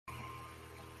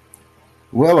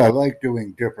Well, I like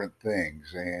doing different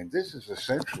things, and this is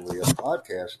essentially a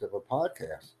podcast of a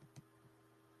podcast.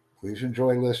 Please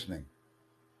enjoy listening.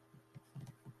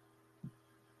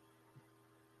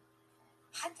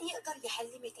 حد يقدر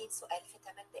يحل 200 سؤال في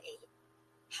 8 دقايق؟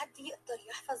 حد يقدر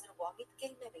يحفظ 400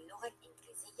 كلمة باللغة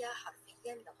الإنجليزية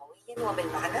حرفيا لغويا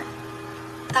وبالمعنى؟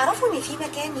 تعرفوا إن في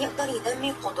مكان يقدر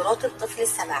ينمي قدرات الطفل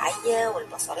السمعية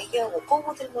والبصرية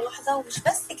وقوة الملاحظة، ومش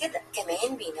بس كده،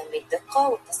 كمان بينمي الدقة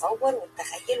والتصور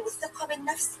والتخيل والثقة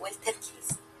بالنفس والتركيز.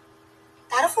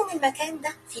 تعرفوا إن المكان ده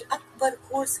في أكبر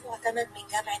كورس معتمد من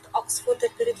جامعة أكسفورد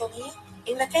البريطانية؟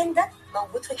 المكان ده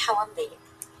موجود في الحوامدية.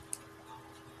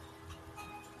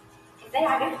 ازاي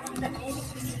عرفت مكانك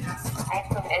في الناس؟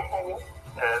 عرفت من الانترنت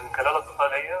من خلال اصدقاء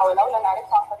ليا او لولا انا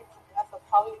عرفت عن طريق ناس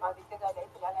اصحابي بعد كده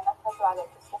لقيت الاعلانات نازله على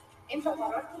الفيسبوك. امتى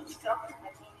قررت الاشتراك في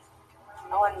التدريب؟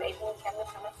 هو اللي ابني كمل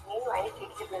 5 سنين وعرف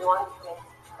يكتب من 1 ل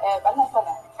 3 بقالنا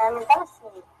سنه من 3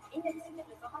 سنين. ايه النتيجه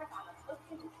اللي ظهرت على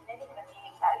الطفل من خلال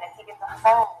التدريب؟ نتيجه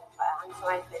ضغطها بقى عنده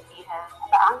وعي فيها،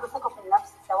 بقى عنده ثقه في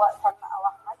النفس سواء سلمى او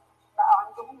احمد، بقى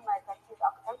عندهم تركيز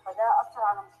اكتر، فده اثر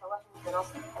على مستواهم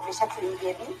الدراسي بشكل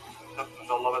ايجابي. ان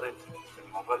شاء الله بدات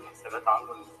موضوع الحسابات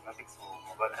عنده الماثماتكس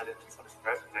وموضوع الادب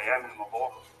سبسكرايب يعمل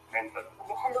الموضوع منتال.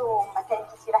 بيحلوا مسائل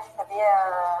كتيره حسابيه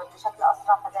بشكل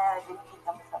اسرع، فده جميل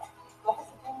جدا بصراحه. لاحظت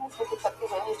ان نسبه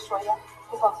التركيز قليل شويه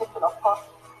في تنظيم الافكار،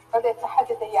 بدات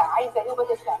تحدد هي عايزه ايه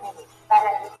وبدات تعمله.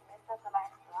 فعلا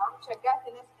شجعت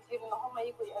ناس كتير ان هم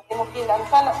يجوا يقدموا فيه، لان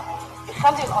فعلا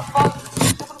بيخلي الاطفال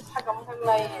يشتغلوا في حاجه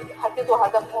مهمه، يحددوا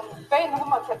هدفهم، كفايه ان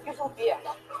هم يركزوا فيها.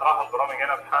 صراحه البرامج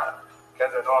هنا بتحقق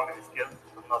كذا نوع من السكيلز،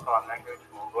 ضمنها طبعا لانجوج،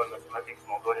 موضوع الماثماتكس،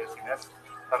 موضوع الرسومات.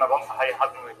 فانا بنصح اي حد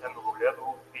انه يهتم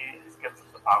باولاده في السكيلز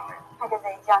بصفه عامه. حاجه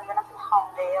زي دي عندنا في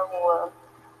الحومديه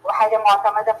وحاجه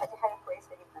معتمده، فدي حاجه كويسه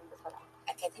جدا بصراحه.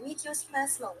 أكاديمية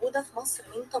يوسماس موجودة في مصر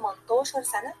من 18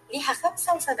 سنة، ليها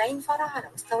 75 فرع على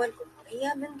مستوى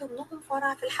الجمهورية، من ضمنهم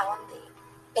فرع في الحوامدية.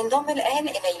 انضم الآن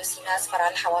إلى يوسماس فرع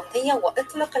الحوامدية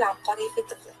وأطلق العبقري في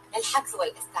طفلك. للحجز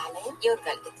والاستعلام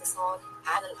يرجى الاتصال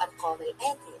على الأرقام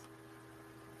الآتية.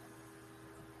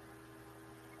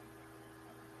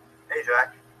 Hey Jack,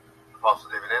 Apostle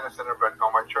David Anderson of Red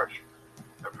Comart Church.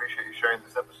 I appreciate you sharing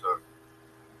this episode.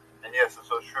 And yes, it's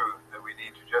so true that we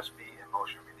need to just be in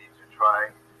motion. We need to try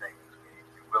things. We need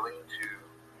to be willing to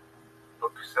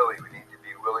look silly. We need to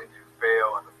be willing to fail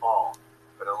and to fall.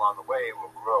 But along the way,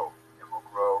 we'll grow. And we'll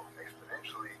grow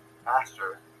exponentially faster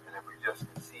than if we just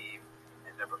conceive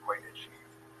and never quite achieve.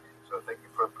 So thank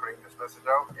you for putting this message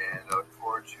out, and I look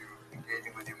forward to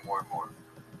engaging with you more and more.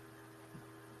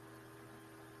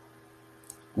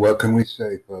 What can we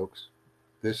say, folks?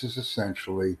 This is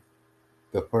essentially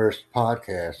the first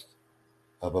podcast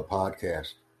of a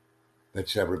podcast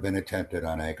that's ever been attempted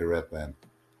on Anchor FM.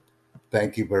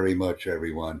 Thank you very much,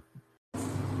 everyone.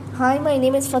 Hi, my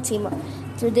name is Fatima.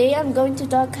 Today I'm going to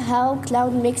talk how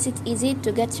cloud makes it easy to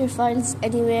get your files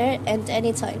anywhere and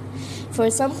anytime. For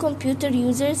some computer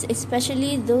users,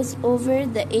 especially those over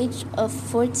the age of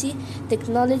 40,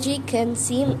 technology can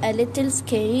seem a little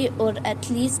scary or at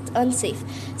least unsafe.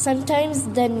 Sometimes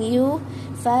the new,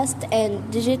 fast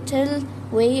and digital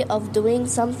way of doing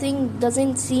something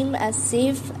doesn't seem as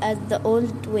safe as the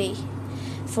old way.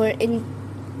 For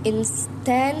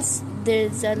instance,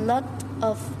 there's a lot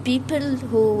of people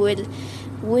who will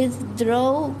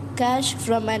withdraw cash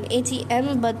from an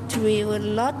ATM, but we will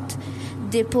not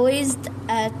deposit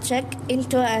a check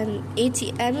into an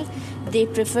ATM. They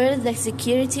prefer the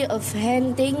security of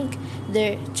handing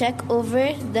their check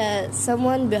over the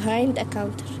someone behind a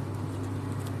counter.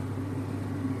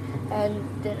 And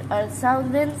there are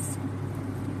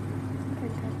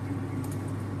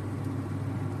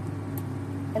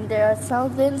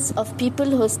thousands of people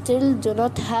who still do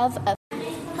not have a.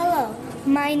 Hello,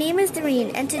 my name is Doreen,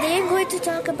 and today I'm going to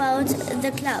talk about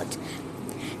the cloud.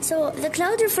 So the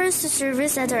cloud refers to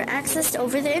servers that are accessed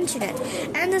over the internet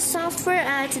and the software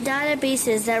at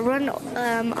databases that run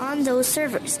on those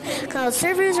servers. Cloud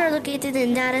servers are located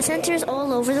in data centers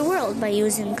all over the world. By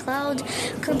using cloud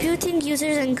computing,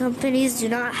 users and companies do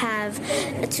not have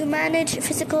to manage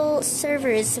physical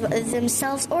servers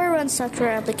themselves or run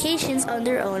software applications on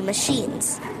their own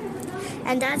machines.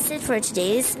 And that's it for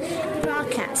today's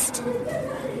broadcast.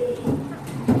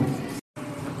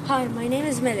 Hi, my name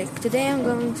is Melik. Today I'm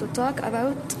going to talk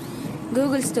about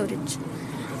Google Storage.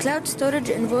 Cloud storage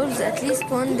involves at least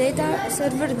one data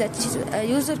server that a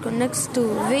user connects to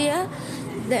via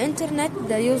the internet.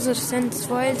 The user sends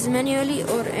files manually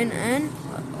or in an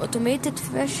automated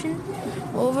fashion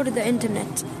over the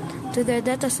internet to the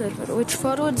data server, which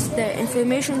forwards the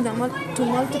information to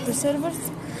multiple servers.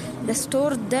 The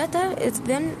stored data is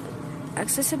then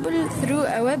accessible through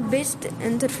a web-based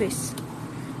interface.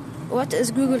 What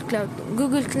is Google Cloud?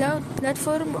 Google Cloud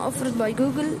platform offered by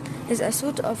Google is a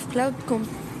suite of cloud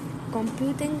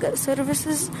computing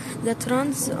services that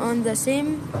runs on the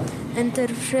same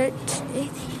infrastructure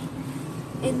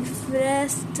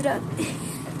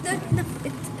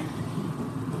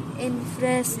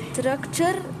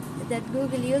that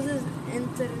Google uses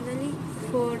internally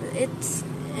for its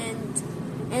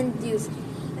end users.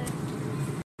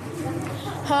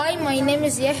 Hi, my name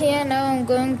is Yahya. Now I'm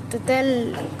going to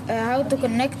tell how to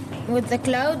connect with the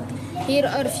cloud. Here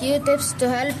are a few tips to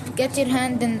help get your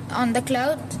hand on the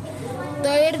cloud.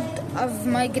 Tired of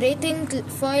migrating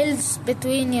files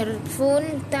between your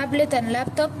phone, tablet and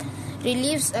laptop?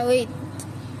 Reliefs await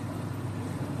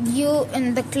you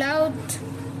in the cloud.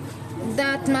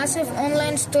 That massive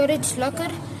online storage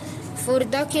locker for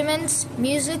documents,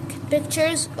 music,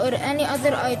 pictures or any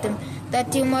other item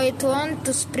that you might want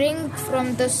to spring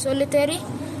from the solitary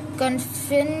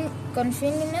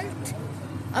confinement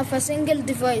of a single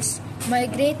device.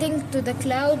 Migrating to the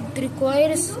cloud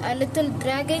requires a little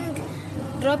dragging,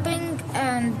 dropping,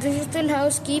 and digital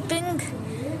housekeeping,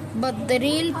 but the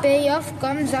real payoff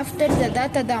comes after the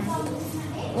data dump.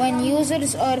 When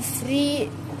users are freer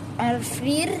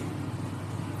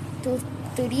to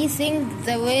rethink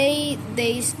the way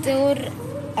they store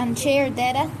and share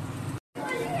data.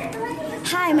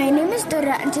 Hi, my name is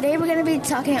Dora, and today we're going to be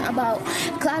talking about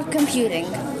cloud computing.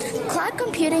 Cloud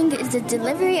computing is the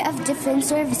delivery of different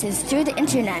services through the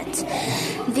internet.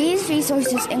 These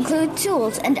resources include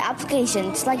tools and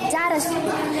applications like data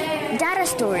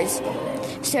stores,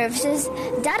 services,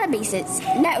 databases,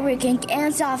 networking,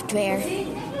 and software.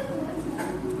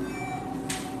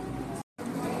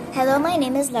 Hello, my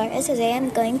name is Laura. Today I'm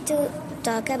going to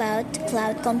talk about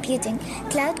cloud computing.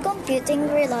 Cloud computing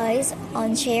relies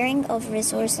on sharing of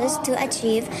resources to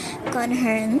achieve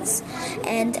coherence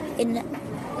and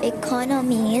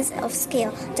economies of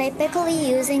scale, typically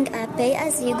using a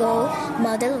pay-as-you-go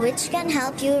model, which can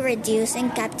help you reducing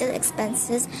capital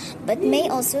expenses but may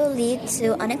also lead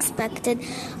to unexpected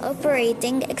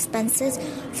operating expenses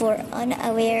for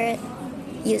unaware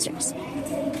users.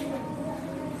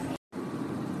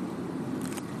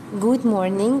 Good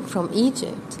morning from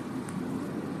Egypt.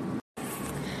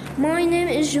 My name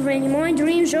is Giovanni. My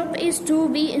dream job is to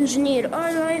be engineer.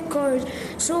 I like cars,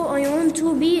 so I want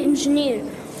to be engineer.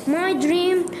 My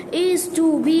dream is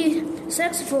to be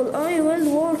successful. I will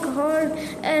work hard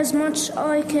as much as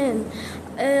I can.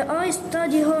 I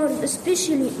study hard,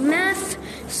 especially math,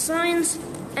 science,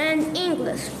 and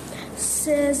English.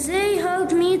 So they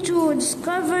help me to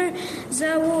discover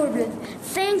the world.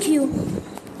 Thank you.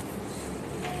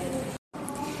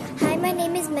 My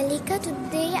name is Malika.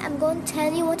 Today I'm going to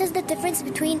tell you what is the difference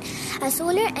between a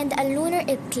solar and a lunar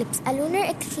eclipse. A lunar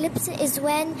eclipse is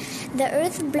when the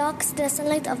earth blocks the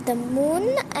sunlight of the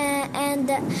moon, and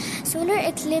the solar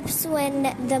eclipse when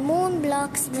the moon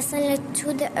blocks the sunlight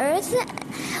to the earth.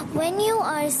 When you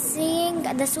are seeing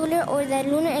the solar or the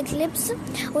lunar eclipse,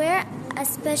 wear a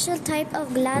special type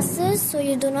of glasses so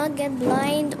you do not get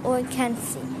blind or can't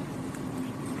see.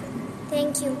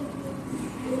 Thank you.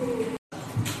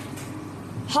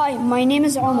 Hi, my name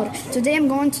is Omar. Today I'm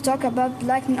going to talk about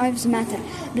Black Lives Matter.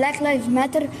 Black Lives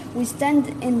Matter, we stand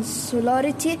in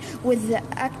solidarity with the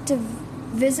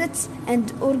activists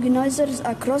and organizers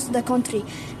across the country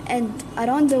and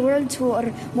around the world who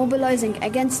are mobilizing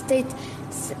against state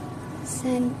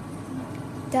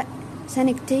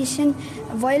sanitation,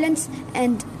 violence,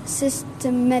 and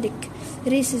systematic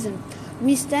racism.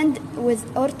 We stand with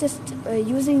artists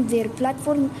using their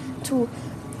platform to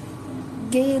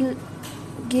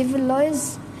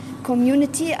galvanize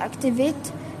community,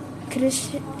 activate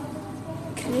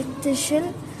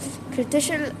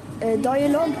critical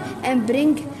dialogue, and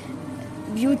bring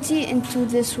beauty into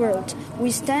this world.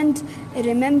 We stand in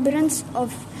remembrance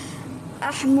of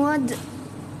Ahmaud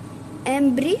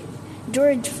Arbery,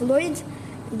 George Floyd,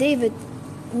 David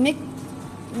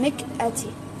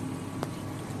McAtee.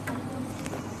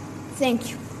 Thank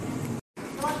you.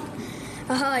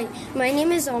 Hi, my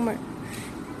name is Omar.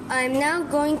 I'm now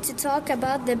going to talk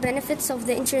about the benefits of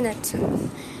the internet.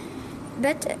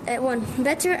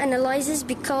 Better analysis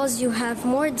because you have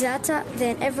more data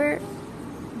than ever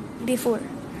before.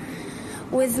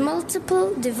 With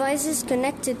multiple devices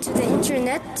connected to the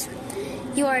internet,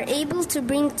 you are able to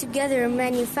bring together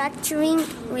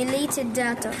manufacturing-related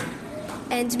data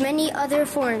and many other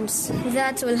forms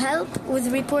that will help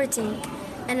with reporting,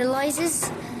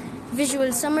 analysis,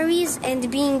 visual summaries,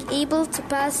 and being able to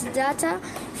pass data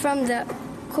from the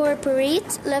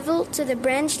corporate level to the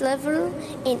branch level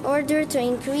in order to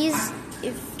increase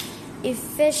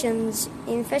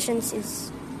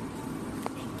efficiencies.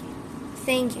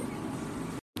 Thank you.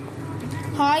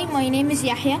 Hi, my name is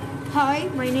Yahya. Hi,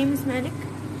 my name is Malik.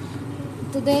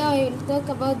 Today I will talk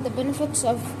about the benefits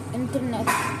of internet.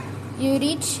 You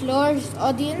reach large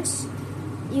audience.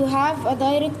 You have a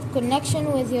direct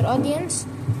connection with your audience.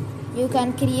 You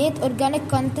can create organic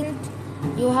content.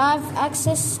 You have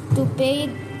access to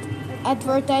paid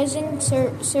advertising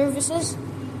services.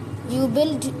 You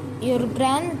build your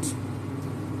brand.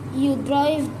 You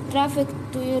drive traffic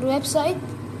to your website.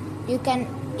 You can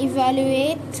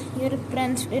evaluate your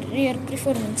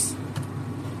performance.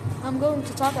 I'm going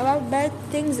to talk about bad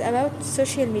things about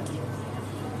social media.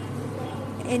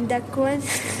 In the quote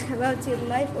about your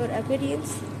life or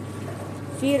appearance,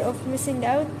 fear of missing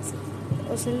out,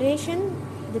 isolation,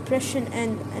 depression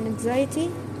and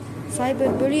anxiety,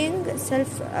 cyberbullying,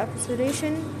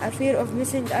 self-isolation, a fear of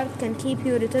missing out can keep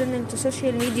you returning to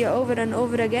social media over and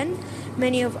over again.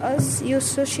 Many of us use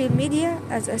social media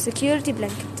as a security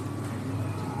blanket.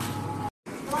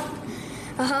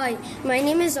 Hi, my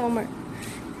name is Omar.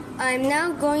 I'm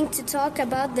now going to talk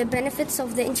about the benefits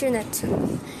of the internet.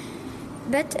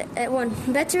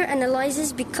 Better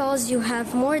analysis because you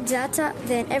have more data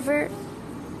than ever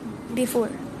before.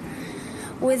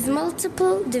 With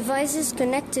multiple devices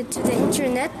connected to the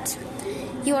internet,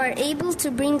 you are able to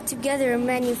bring together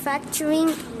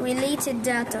manufacturing-related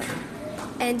data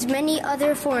and many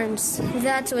other forms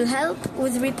that will help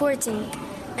with reporting,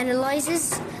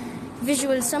 analysis,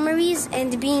 visual summaries,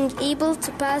 and being able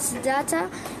to pass data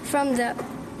from the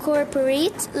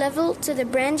corporate level to the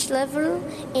branch level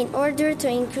in order to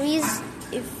increase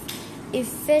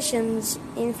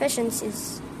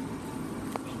efficiencies.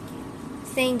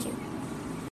 Thank you.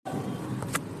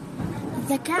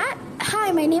 The cat.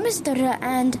 Hi, my name is Dara,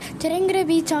 and today I'm going to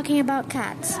be talking about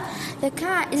cats. The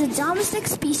cat is a domestic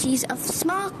species of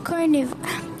small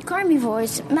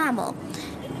carnivorous mammal.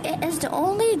 It is the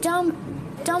only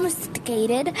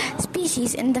domesticated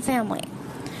species in the family.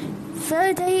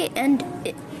 Felidae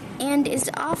and is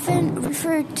often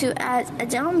referred to as a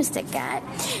domestic cat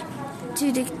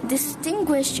to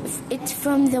distinguish it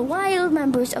from the wild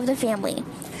members of the family.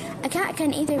 A cat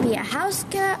can either be a house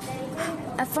cat,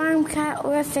 a farm cat,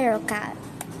 or a feral cat.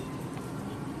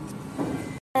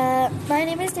 My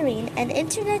name is Noreen, and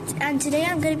today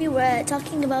I'm going to be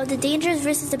talking about the dangers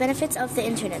versus the benefits of the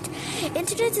internet.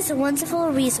 Internet is a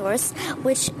wonderful resource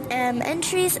which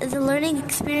enters the learning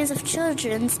experience of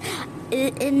children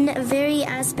in every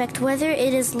aspect, whether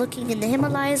it is looking in the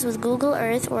Himalayas with Google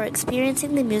Earth or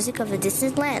experiencing the music of the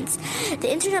distant lands.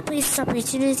 The internet places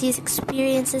opportunities,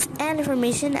 experiences, and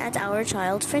information at our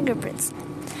child's fingerprints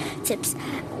tips,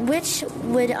 which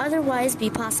would otherwise be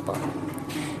possible.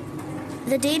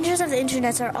 The dangers of the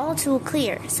internet are all too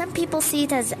clear. Some people see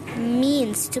it as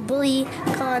means to bully,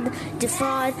 con,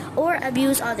 defraud, or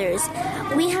abuse others.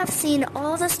 We have seen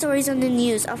all the stories on the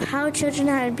news of how children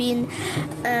have been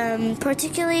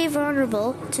particularly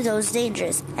vulnerable to those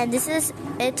dangers. And this is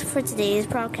it for today's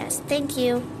broadcast. Thank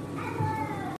you.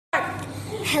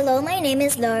 Hello, my name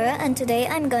is Laura, and today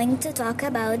I'm going to talk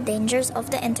about dangers of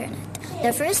the internet.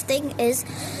 The first thing is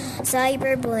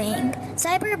cyberbullying.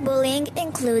 Cyberbullying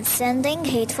includes sending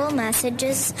hateful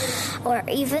messages or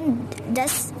even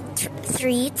death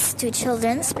threats to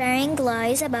children, spreading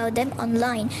lies about them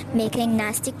online, making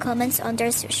nasty comments on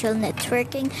their social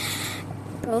networking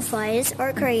profiles,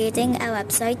 or creating a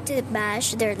website to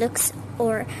bash their looks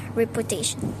or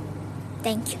reputation.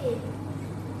 Thank you.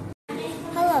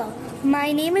 Hello,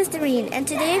 my name is Doreen, and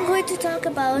today I'm going to talk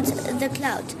about the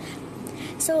cloud.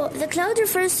 So, the cloud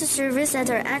refers to servers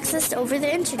that are accessed over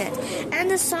the internet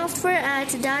and the software at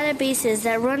databases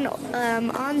that run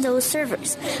on those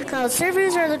servers. Cloud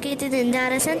servers are located in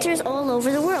data centers all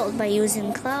over the world. By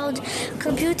using cloud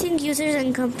computing, users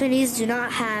and companies do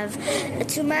not have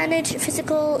to manage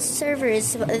physical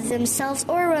servers themselves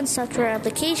or run software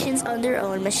applications on their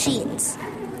own machines.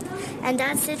 And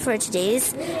that's it for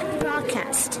today's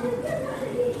broadcast.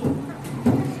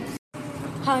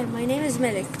 Hi, my name is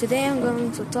Malik. Today I'm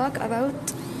going to talk about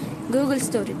Google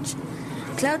Storage.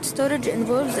 Cloud storage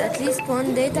involves at least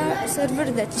one data server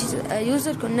that a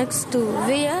user connects to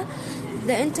via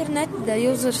the internet. The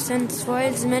user sends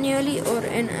files manually or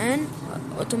in an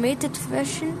automated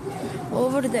fashion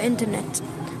over the internet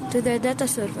to the data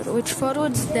server, which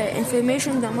forwards the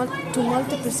information to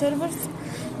multiple servers.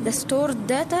 The stored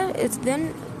data is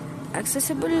then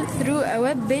accessible through a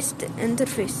web-based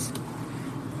interface.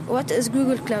 What is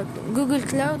Google Cloud? Google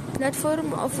Cloud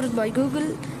platform offered by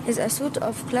Google is a suite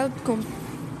of cloud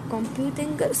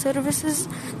computing services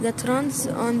that runs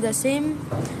on the same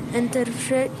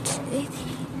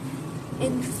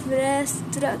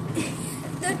infrastructure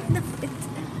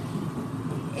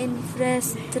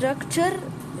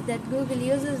that Google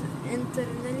uses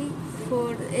internally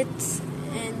for its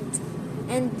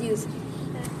end user.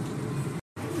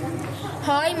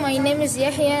 Hi, my name is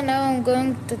Yahya. Now I'm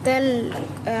going to tell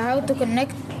how to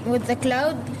connect with the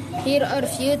cloud. Here are a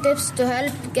few tips to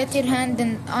help get your hand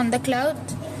on the cloud.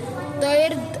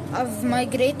 Tired of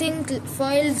migrating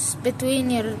files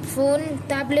between your phone,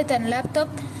 tablet, and laptop?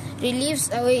 Reliefs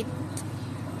await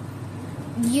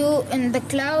you in the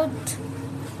cloud.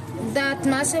 That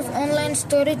massive online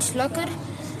storage locker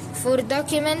for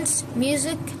documents,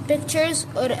 music, pictures,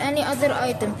 or any other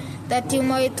item that you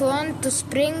might want to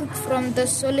spring from the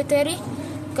solitary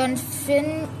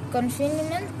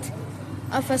confinement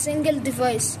of a single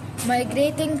device.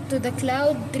 Migrating to the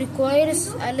cloud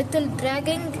requires a little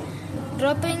dragging,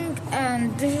 dropping,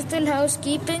 and digital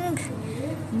housekeeping,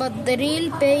 but the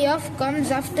real payoff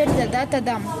comes after the data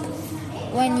dump.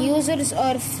 When users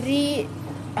are freer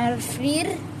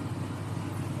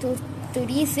to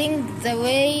rethink the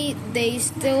way they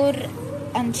store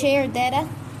and share data.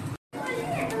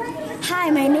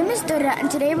 Hi, my name is Dora,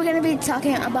 and today we're going to be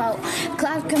talking about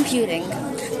cloud computing.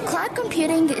 Cloud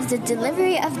computing is the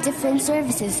delivery of different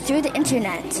services through the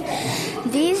internet.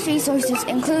 These resources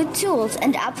include tools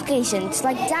and applications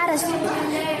like data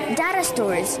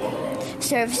stores,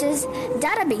 services,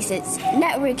 databases,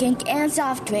 networking, and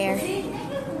software.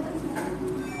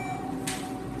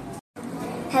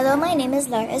 Hello, my name is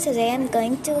Laura. Today I'm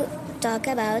going to talk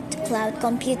about cloud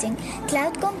computing.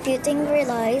 Cloud computing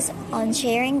relies on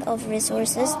sharing of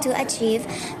resources to achieve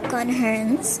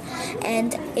coherence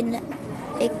and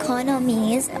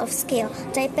economies of scale,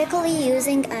 typically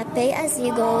using a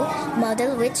pay-as-you-go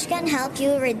model, which can help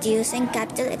you reducing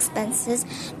capital expenses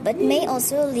but may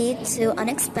also lead to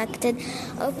unexpected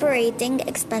operating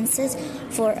expenses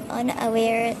for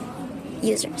unaware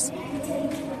users.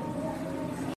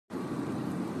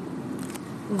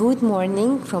 Good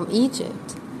morning from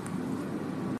Egypt.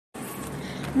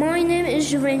 My name is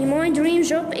Giovanni. My dream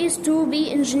job is to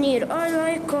be engineer. I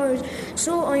like cars,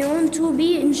 so I want to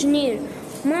be engineer.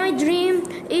 My dream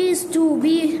is to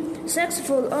be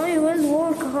successful. I will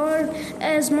work hard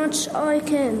as much as I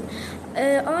can.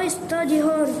 I study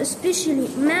hard, especially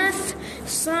math,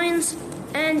 science,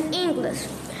 and English.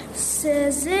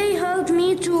 So they help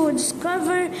me to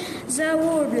discover the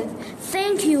world.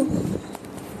 Thank you.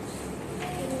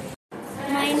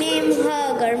 My name is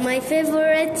Hagar. My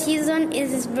favorite season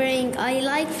is spring. I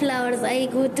like flowers. I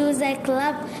go to the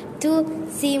club to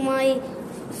see my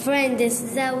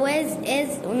friends. The weather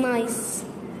is nice.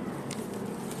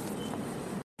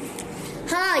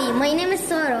 Hi, my name is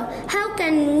Sarah. How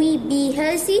can we be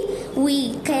healthy?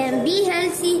 We can be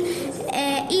healthy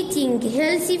eating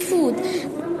healthy food.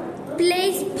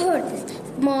 Play sports.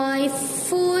 My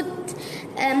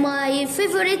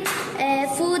favorite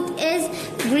food is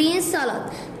green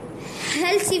salad.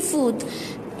 Healthy food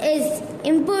is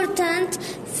important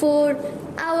for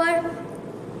our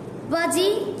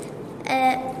body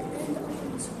and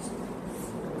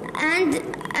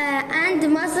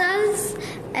muscles.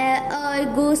 I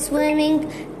go swimming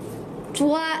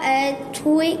twice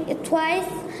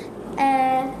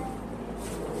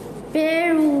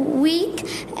per week.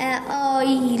 I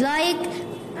like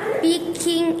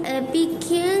baking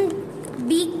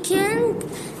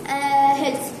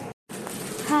healthy.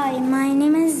 Hi, my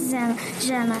name is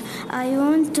Jama. I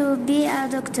want to be a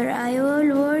doctor. I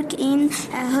will work in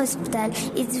a hospital.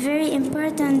 It's very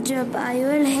important job. I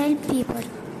will help people.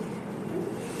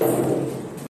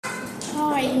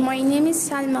 Hi, my name is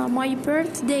Salma. My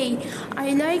birthday.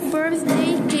 I like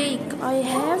birthday cake. I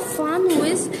have fun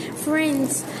with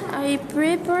friends. I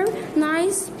prepare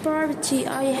nice party.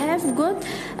 I have got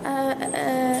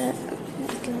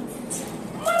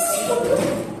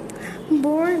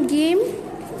board game,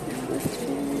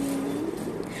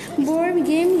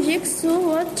 jigsaw,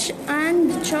 watch,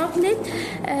 and chocolate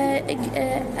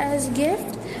as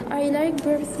gift. I like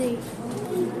birthday.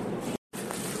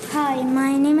 Hi,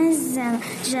 my name is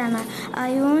Jama.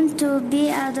 I want to be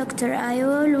a doctor. I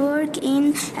will work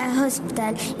in a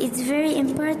hospital. It's very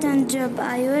important job.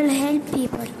 I will help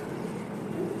people.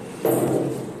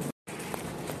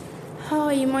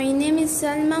 Hi, my name is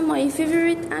Salma. My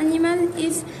favorite animal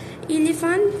is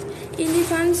elephant.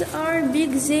 Elephants are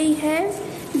big. They have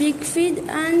big feet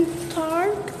and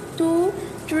talk to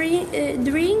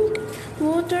drink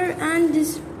water and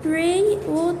spray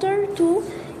water to.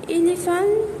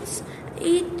 Elephants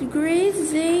eat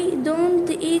grass. They don't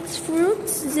eat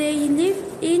fruits. They live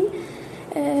in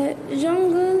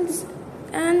jungles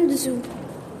and zoo.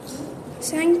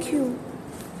 Thank you.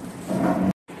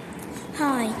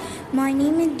 My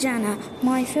name is Jana.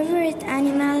 My favorite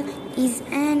animal is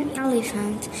an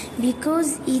elephant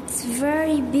because it's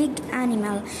very big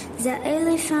animal. The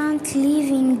elephant live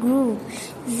in group.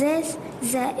 The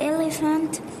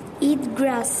elephant eat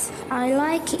grass. I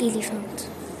like elephant.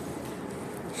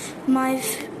 My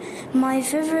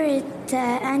favorite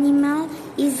animal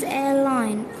is a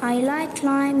lion. I like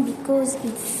lion because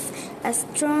it's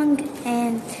strong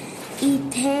and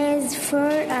it has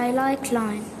fur. I like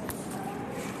lion.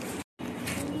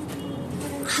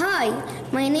 Hi,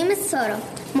 my name is Sarah.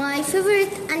 My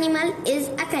favorite animal is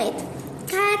a cat.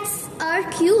 Cats are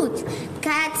cute.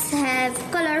 Cats have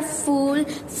colorful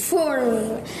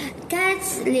fur.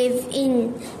 Cats live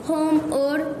in home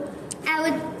or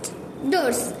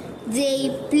outdoors. They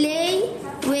play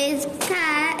with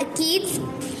kids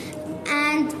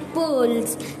and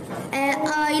balls.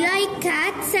 I like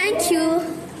cats. Thank you.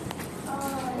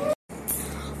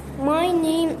 My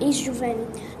name is Giovanni.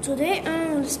 Today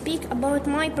I will speak about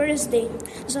my birthday.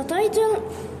 The title,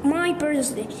 My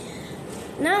Birthday.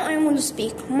 Now I will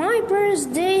speak. My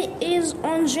birthday is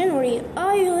on January.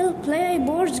 I will play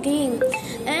board game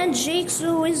and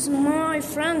jigsaw with my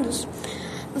friends.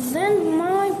 Then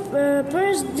my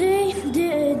birthday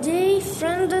day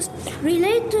friends,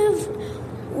 relative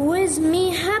with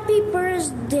me happy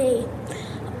birthday.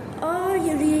 I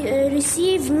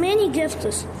receive many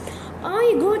gifts.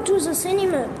 I go to the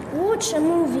cinema, watch a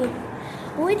movie,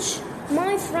 which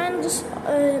my friends,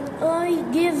 I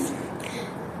give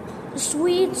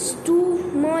sweets to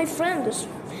my friends.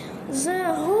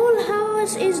 The whole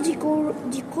house is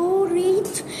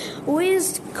decorated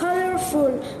with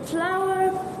colorful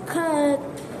flower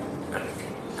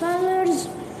colors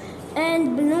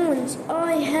and balloons.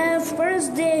 I have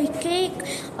birthday cake.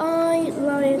 I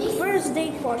like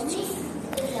birthday party.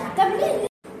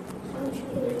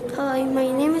 Hi, my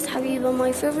name is Habiba.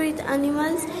 My favorite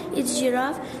animals is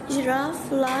giraffe. Giraffe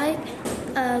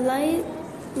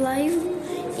live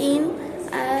in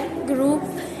a group.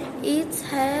 It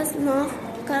has no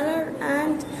color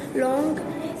and long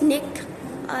neck.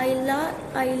 I like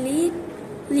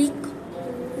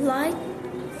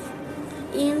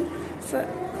in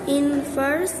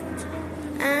first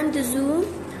and zoo.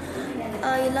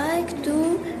 I like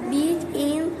to be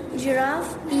in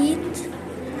giraffe eat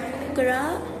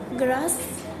grass.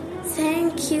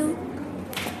 Thank you.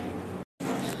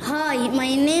 Hi,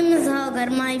 my name is Hagar.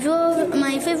 My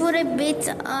favorite pets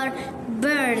are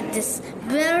birds.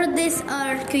 Birds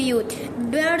are cute.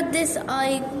 Birds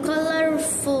are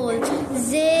colorful.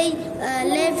 They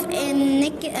live in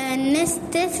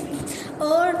nests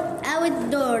or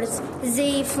outdoors.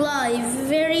 They fly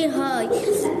very high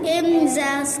in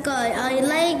the sky. I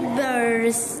like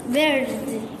birds.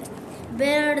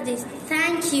 Birds.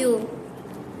 Thank you.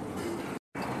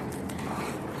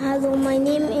 Hello, my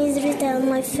name is Rita.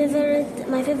 My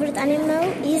favorite animal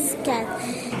is cat.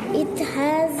 It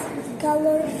has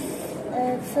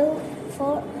colorful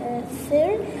fur.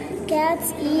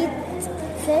 Cats eat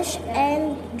fish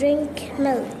and drink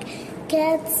milk.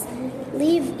 Cats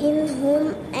live in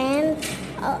home and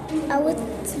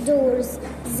outdoors.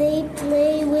 They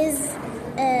play with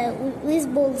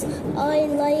balls. I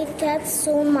like cats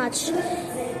so much.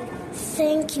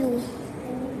 Thank you.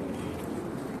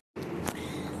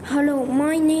 Hello,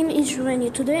 my name is Giovanni.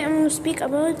 Today I will speak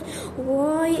about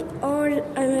why are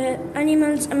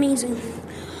animals amazing.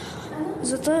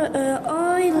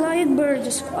 I like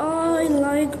birds. I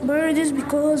like birds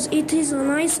because it is a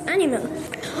nice animal.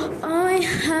 I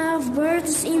have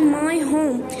birds in my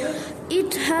home.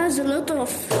 It has a lot of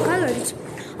colors.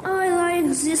 I like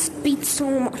this pet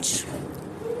so much.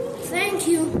 Thank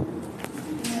you.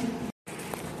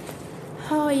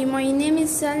 Hi, my name is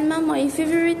Salma. My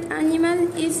favorite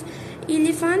animal is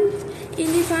elephant.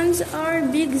 Elephants are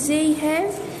big. They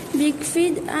have big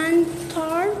feet and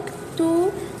talk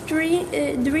to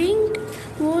drink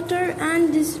water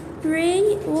and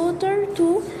spray water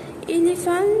too.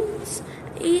 Elephants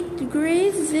eat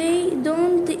grass. They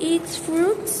don't eat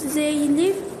fruits. They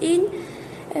live in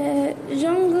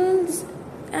jungles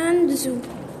and zoo.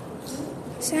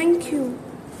 Thank you.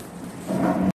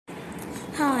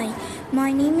 Hi,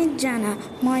 my name is Jana.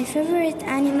 My favorite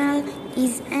animal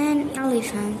is an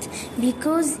elephant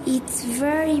because it's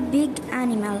very big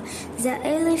animal. The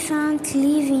elephant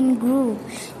live in group.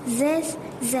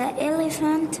 The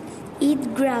elephant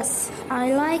eat grass.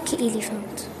 I like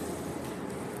elephant.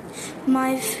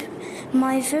 My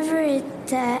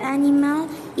favorite animal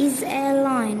is a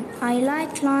lion. I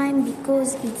like lion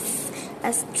because it's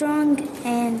strong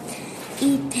and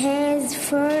it has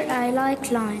fur. I like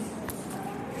lion.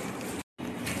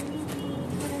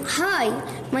 Hi,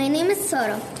 my name is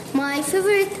Sarah. My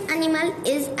favorite animal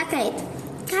is a cat.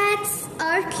 Cats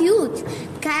are cute.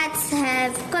 Cats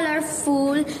have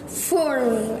colorful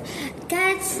fur.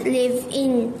 Cats live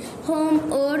in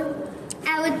home or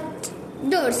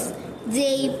outdoors.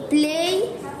 They play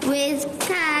with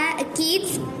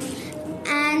kids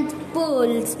and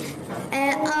balls.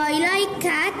 I like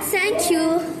cats. Thank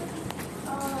you.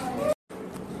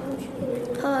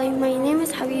 Hi, my name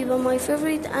is Habiba. My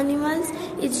favorite animals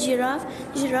is giraffe.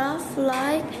 Giraffe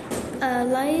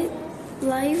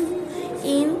live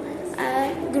in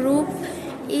a group.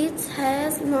 It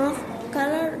has no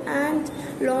color and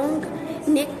long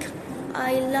neck.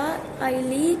 I like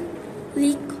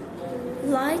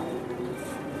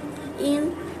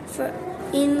in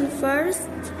first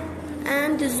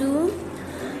and zoo.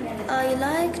 I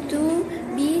like to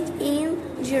be in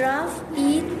giraffe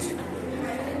eat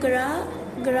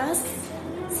grass.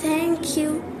 Thank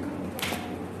you.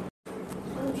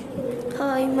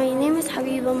 Hi, my name is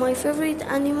Habiba. My favorite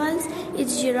animals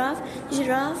is giraffe.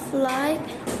 Giraffe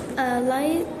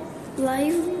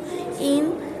live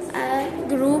in a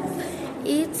group.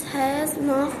 It has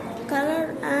no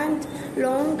color and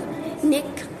long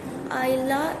neck. I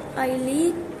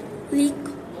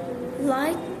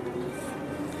like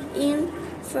in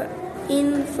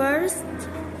first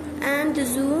and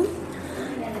zoo.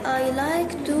 I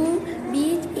like to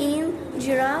be in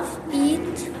giraffe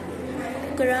eat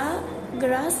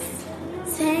grass.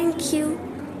 Thank you.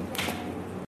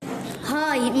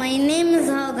 Hi, my name is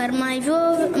Hagar. My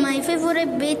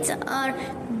favorite pets are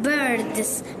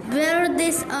birds.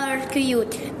 Birds are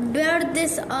cute.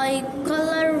 Birds are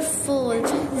colorful.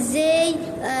 They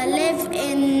live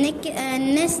in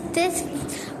nests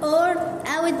or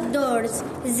outdoors.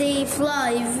 They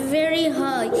fly very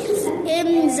high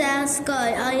in the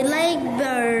sky. I like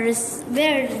birds.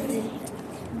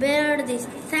 Birds.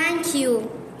 Thank you.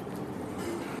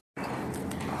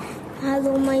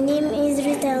 Hello, my name is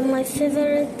Rita. My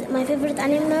favorite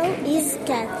animal is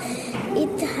cat.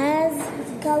 It has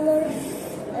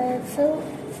colorful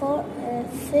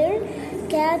fur.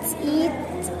 Cats eat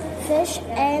fish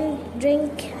and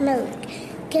drink milk.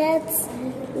 Cats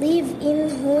live in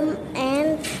home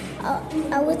and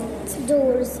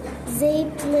outdoors. They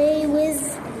play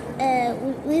with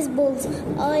balls.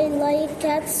 I like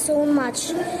cats so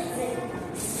much.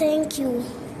 Thank you.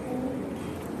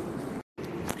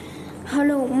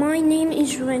 Hello, my name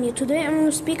is Giovanni. Today I'm going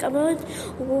to speak about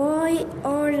why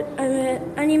are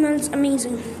animals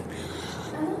amazing.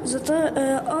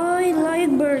 I like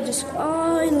birds.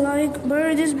 I like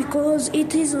birds because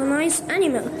it is a nice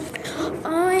animal.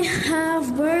 I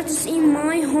have birds in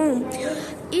my home.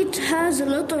 It has a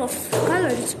lot of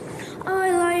colors.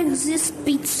 I like this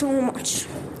pet so much.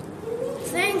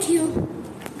 Thank you.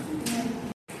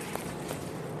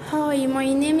 Hi,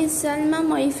 my name is Salma.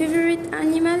 My favorite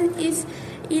animal is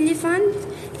elephant.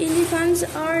 Elephants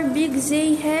are big.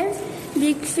 They have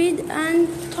big feet and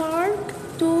talk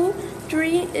to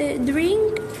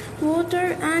drink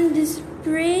water and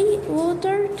spray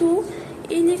water too.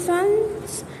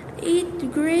 Elephants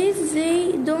eat grass.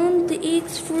 They don't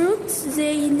eat fruits.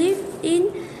 They live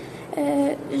in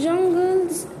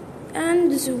jungles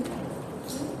and zoo.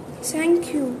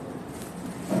 Thank you.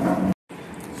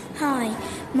 Hi,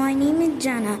 my name is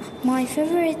Jana. My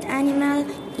favorite animal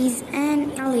is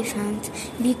an elephant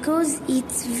because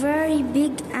it's very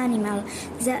big animal.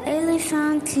 The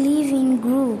elephant live in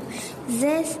group.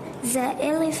 The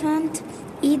elephant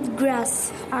eat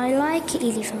grass. I like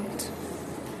elephant.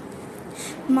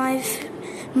 My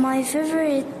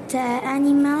favorite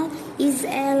animal is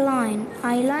a lion.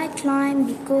 I like lion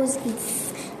because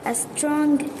it's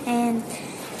strong and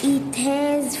it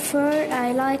has fur.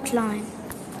 I like lion.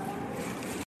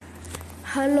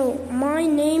 Hello, my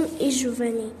name is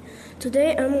Giovanni.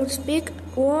 Today I will speak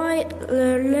why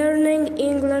learning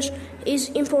English is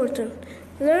important.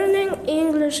 Learning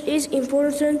English is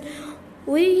important.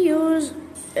 We use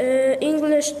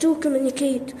English to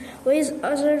communicate with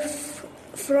others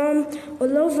from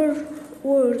all over the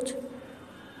world.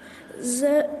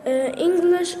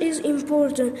 English is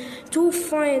important to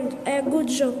find a good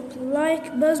job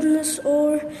like business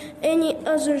or any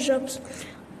other jobs.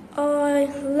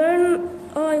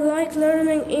 I like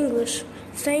learning English.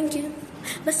 Thank you.